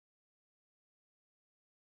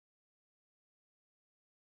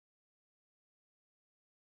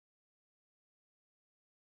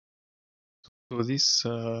So this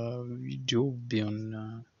video will be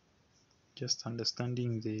on just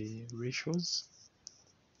understanding the ratios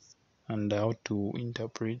and how to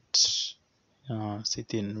interpret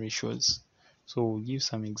certain ratios. So we'll give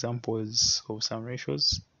some examples of some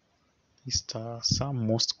ratios. These are some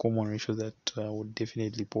most common ratios that would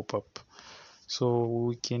definitely pop up. So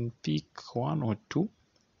we can pick one or two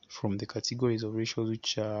from the categories of ratios,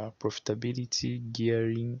 which are profitability,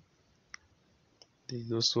 gearing.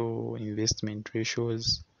 There's also investment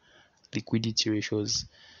ratios, liquidity ratios,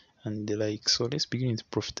 and the like. So let's begin with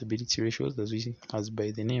profitability ratios. As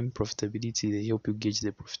by the name profitability, they help you gauge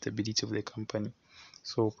the profitability of the company.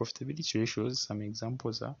 So profitability ratios, some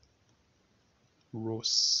examples are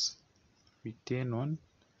ROS, return on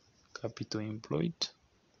capital employed.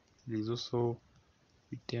 There is also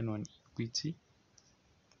return on equity.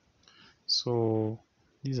 So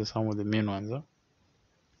these are some of the main ones.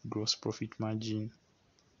 Gross profit margin,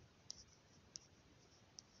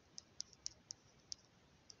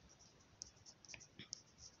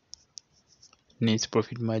 net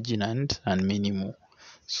profit margin, and many more.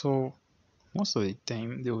 So most of the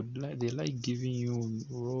time they like giving you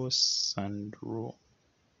ROS and ROI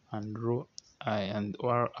and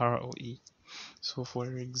ROE. So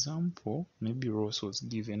for example, maybe ROS was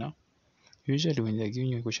given. Usually when they're giving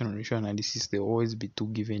you a question on ratio analysis, there will always be two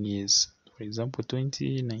given years. For example,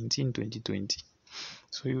 2019, 2020.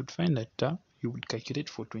 So you would find that you would calculate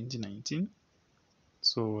for 2019.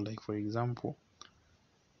 So like for example,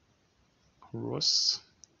 ROS,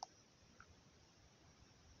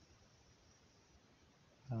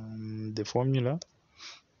 the formula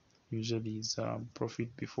usually is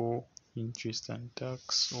profit before interest and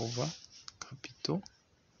tax over capital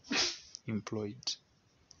employed.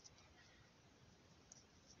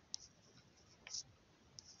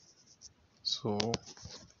 So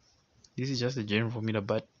this is just a general formula,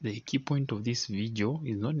 but the key point of this video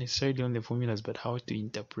is not necessarily on the formulas, but how to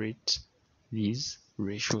interpret these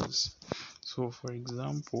ratios. So for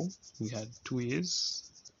example, we had 2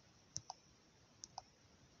 years,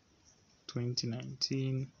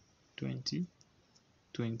 2019,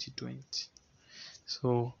 2020.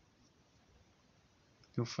 So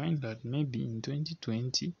you'll find that maybe in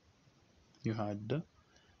 2020 you had,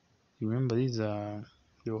 remember these are,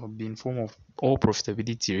 they will be in form of all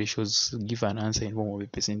profitability ratios give an answer in form of a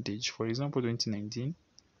percentage. For example, 2019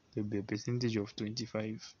 there will be a percentage of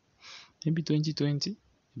 25. Maybe 2020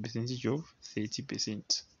 a percentage of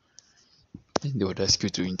 30%. Then they would ask you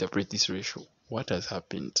to interpret this ratio. What has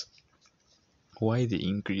happened? Why the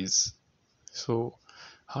increase? So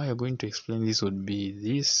how you're going to explain this would be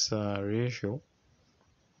this ratio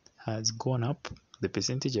has gone up, the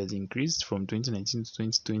percentage has increased from 2019 to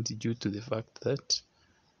 2020 due to the fact that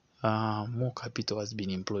more capital has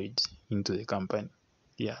been employed into the company.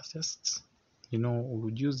 Yeah, just, we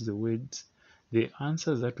would use the words. The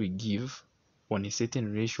answers that we give on a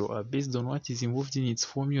certain ratio are based on what is involved in its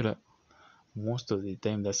formula. Most of the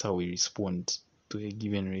time, that's how we respond to a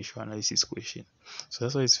given ratio analysis question. So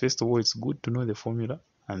that's why it's, first of all, it's good to know the formula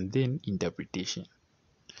and then interpretation.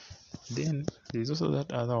 Then there's also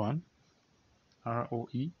that other one, ROE,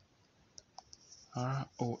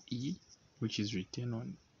 which is return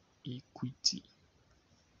on equity.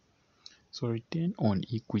 So return on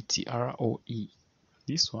equity, ROE.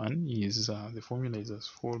 This one is, the formula is as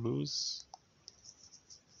follows.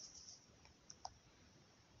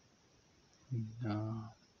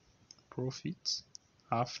 Profit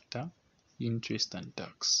after interest and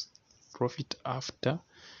tax. Profit after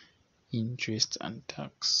interest and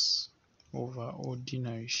tax over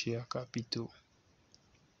ordinary share capital.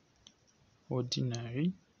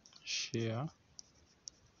 Ordinary share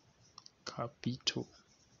capital.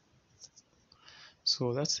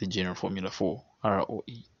 So that's the general formula for ROE.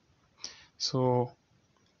 So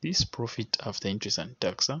this profit after interest and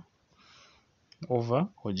tax over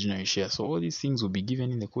ordinary share. So all these things will be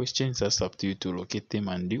given in the questions. That's up to you to locate them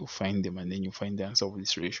and you find them, and then you find the answer of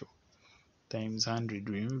this ratio. Times 100.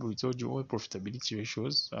 Remember, we told you all profitability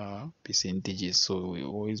ratios are percentages, so we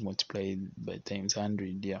always multiply by times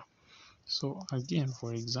 100. Yeah. So again,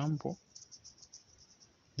 for example,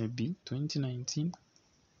 maybe 2019,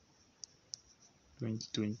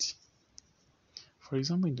 2020. For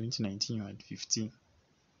example, in 2019 you had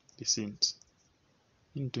 15%.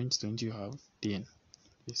 In 2020 you have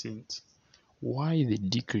 10%. Why the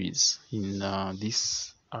decrease in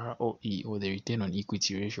this ROE, or the return on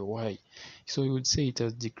equity ratio? Why? So you would say it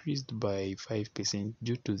has decreased by 5%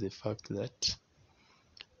 due to the fact that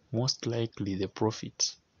most likely the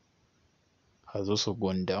profit has also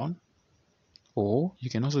gone down, or you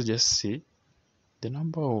can also just say the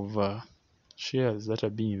number of shares that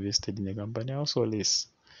are being invested in the company are also less.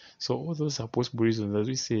 So all those are possible reasons. As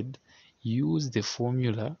we said, use the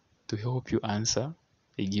formula to help you answer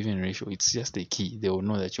a given ratio. It's just a key. They will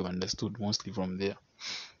know that you understood mostly from there.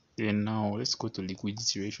 Then now let's go to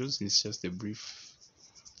liquidity ratios. It's just a brief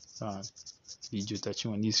video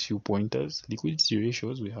touching on these few pointers. Liquidity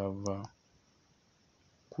ratios, we have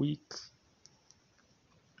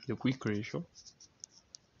the quick ratio,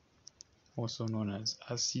 also known as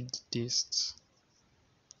acid test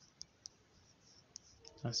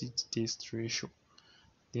ratio.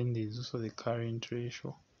 Then there's also the current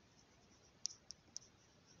ratio.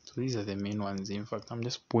 So these are the main ones. In fact, I'm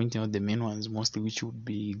just pointing out the main ones mostly which would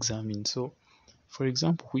be examined. So for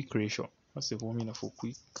example, quick ratio. What's the formula for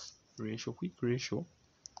quick ratio? Quick ratio,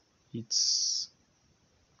 it's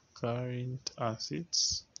current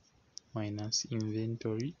assets minus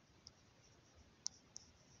inventory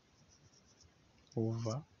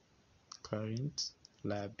over current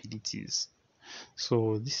liabilities.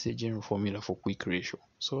 So this is a general formula for quick ratio.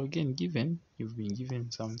 So again, you've been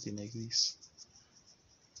given something like this.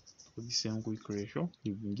 For the same quick ratio,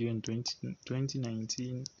 you've been given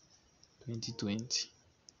 2019, 2020.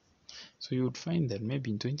 So you would find that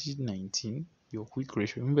maybe in 2019, your quick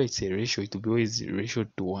ratio, remember it's a ratio, it will be always ratio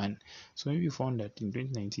to 1. So maybe you found that in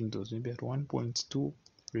 2019 it was maybe at 1.2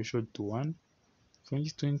 ratio to 1.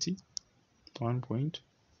 2020,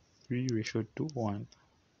 1.3 ratio to 1.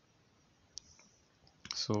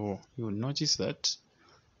 So you will notice that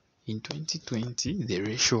in 2020 the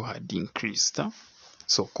ratio had increased.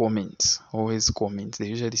 So comment, always comment. They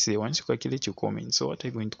usually say once you calculate, you comment. So what are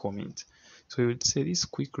you going to comment? So you would say this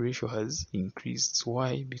quick ratio has increased.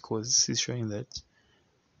 Why? Because this is showing that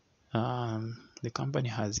the company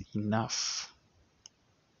has enough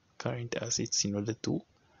current assets in order to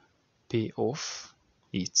pay off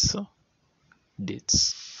its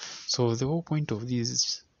debts. So the whole point of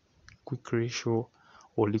this quick ratio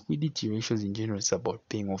or liquidity ratios in general is about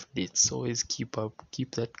paying off debts. Always keep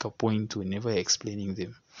that point whenever explaining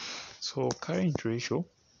them. So current ratio,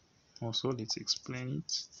 also let's explain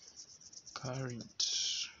it. Current.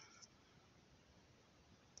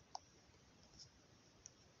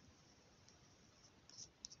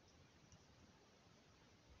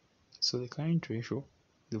 So the current ratio,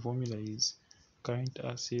 the formula is current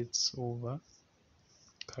assets over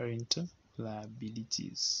current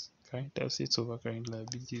liabilities. Current assets over current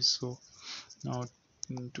liabilities. So now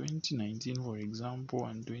in 2019, for example,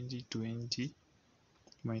 and 2020, you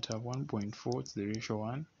might have 1.4 to the ratio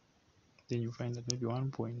 1. Then you find that maybe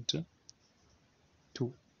 1.2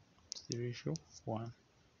 to the ratio 1.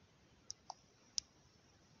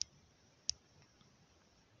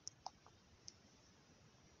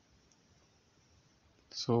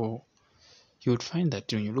 So you would find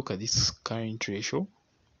that when you look at this current ratio,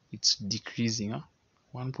 it's decreasing.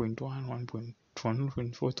 1.1,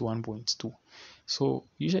 1.4 to 1.2. So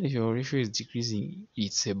usually if your ratio is decreasing,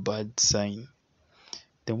 it's a bad sign.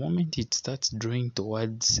 The moment it starts drawing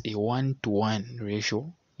towards a 1-to-1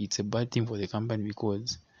 ratio, it's a bad thing for the company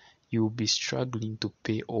because you'll be struggling to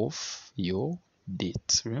pay off your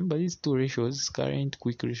debt. Remember these two ratios, current,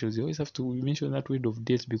 quick ratios, you always have to mention that word of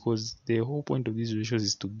debt because the whole point of these ratios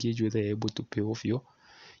is to gauge whether you're able to pay off your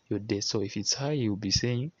debt. So if it's high, you'll be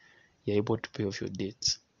saying you're able to pay off your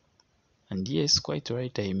debt. And yes, quite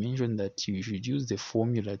right, I mentioned that you should use the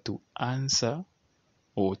formula to answer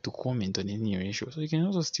or to comment on any ratio. So you can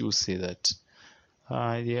also still say that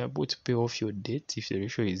you're able to pay off your debt if the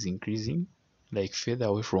ratio is increasing, like further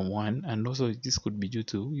away from 1, and also this could be due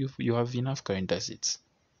to you have enough current assets.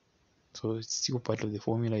 So it's still part of the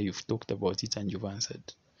formula, you've talked about it and you've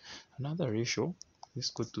answered. Another ratio, let's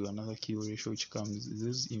go to another key ratio which comes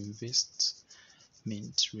these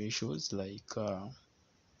investment ratios like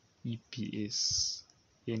EPS,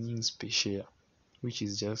 earnings per share, which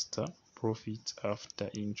is just profit after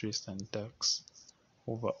interest and tax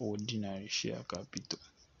over ordinary share capital.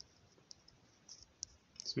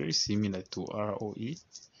 It's very similar to ROE.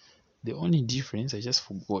 The only difference, I just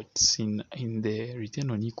forgot, in the return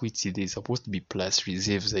on equity there's supposed to be plus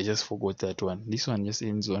reserves. I just forgot that one. This one just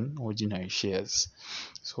ends on ordinary shares.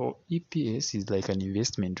 So EPS is like an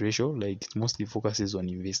investment ratio, like it mostly focuses on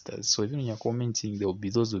investors. So even when you're commenting,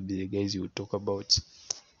 those will be the guys you will talk about.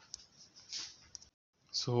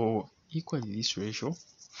 So equally this ratio,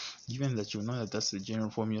 given that you know that that's the general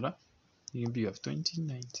formula, maybe you have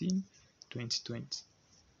 2019, 2020.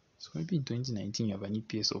 So maybe in 2019 you have an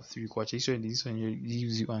EPS of 3 kwacha. Actually this one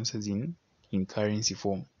gives you answers in currency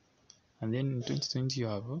form. And then in 2020 you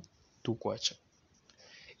have 2 kwacha.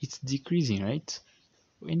 It's decreasing, right?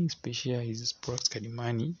 Earnings per share is practically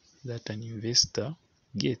money that an investor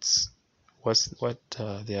gets what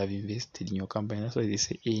they have invested in your company. That's why they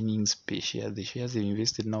say earnings per share. The shares they've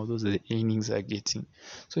invested now, those are the earnings they're getting.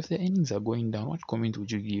 So if the earnings are going down, what comment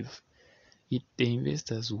would you give? The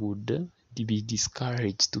investors would be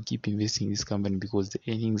discouraged to keep investing in this company because the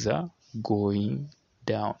earnings are going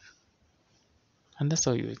down. And that's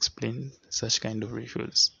how you explain such kind of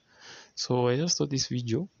ratios. So I just thought this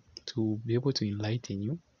video to be able to enlighten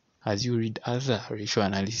you as you read other ratio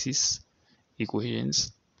analysis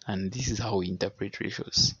equations, and this is how we interpret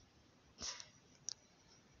ratios.